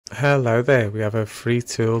Hello there, we have a free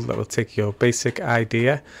tool that will take your basic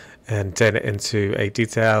idea and turn it into a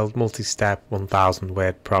detailed multi-step 1000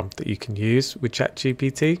 word prompt that you can use with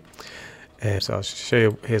ChatGPT. So I'll show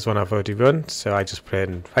you, here's one I've already run. So I just put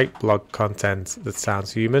in write blog content that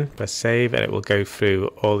sounds human, press save, and it will go through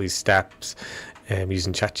all these steps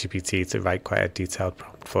using ChatGPT to write quite a detailed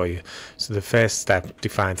prompt for you. So the first step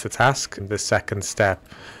defines the task, and the second step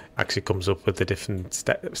actually comes up with the different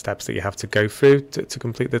steps that you have to go through to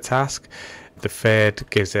complete the task. The third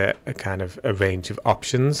gives it a kind of a range of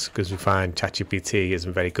options, because we find ChatGPT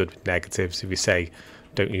isn't very good with negatives. If you say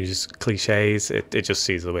don't use cliches, it just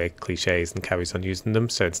sees the word cliches and carries on using them.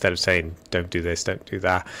 So instead of saying don't do this, don't do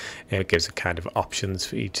that, it gives it kind of options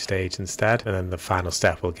for each stage instead. And then the final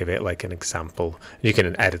step will give it like an example. You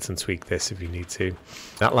can edit and tweak this if you need to.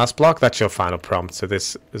 That last block, that's your final prompt. So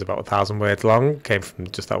this is about 1000 words long, came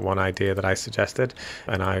from just that one idea that I suggested,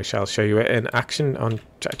 and I shall show you it in action on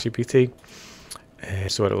ChatGPT.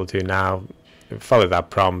 So what it will do now, follow that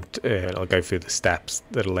prompt, it'll go through the steps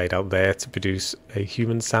that are laid out there to produce a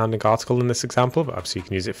human sounding article in this example, but obviously you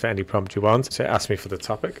can use it for any prompt you want. So it asks me for the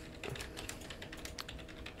topic.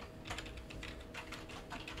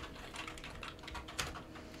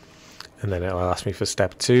 And then it'll ask me for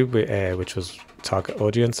step 2, which was target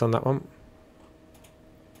audience on that one.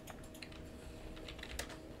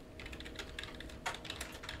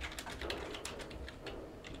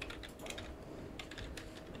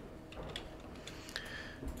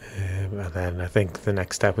 And then I think the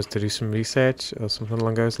next step was to do some research or something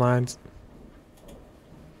along those lines.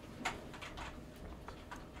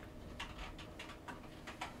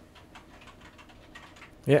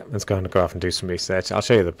 Yeah, let's go off and do some research. I'll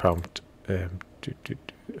show you the prompt. Here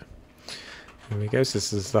we go. So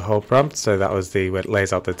this is the whole prompt. So that was where it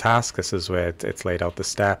lays out the task. This is where it's laid out the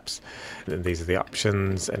steps. And these are the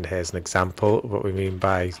options. And here's an example of what we mean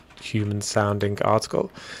by human sounding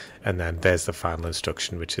article. And then there's the final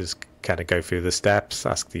instruction, which is kind of go through the steps,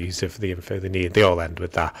 ask the user for the info they need. They all end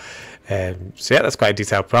with that. So yeah, that's quite a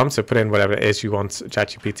detailed prompt. So put in whatever it is you want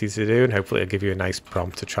ChatGPT to do, and hopefully it'll give you a nice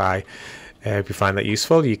prompt to try. If you find that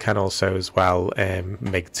useful, you can also as well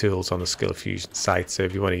make tools on the SkillFusion site. So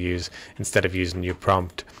if you want to use, instead of using your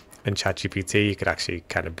prompt in ChatGPT, you could actually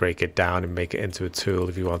kind of break it down and make it into a tool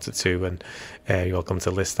if you wanted to. And you're welcome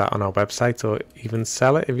to list that on our website, or even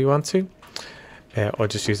sell it if you want to. Or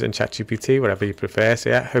just use it in ChatGPT, whatever you prefer. So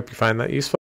yeah, hope you find that useful.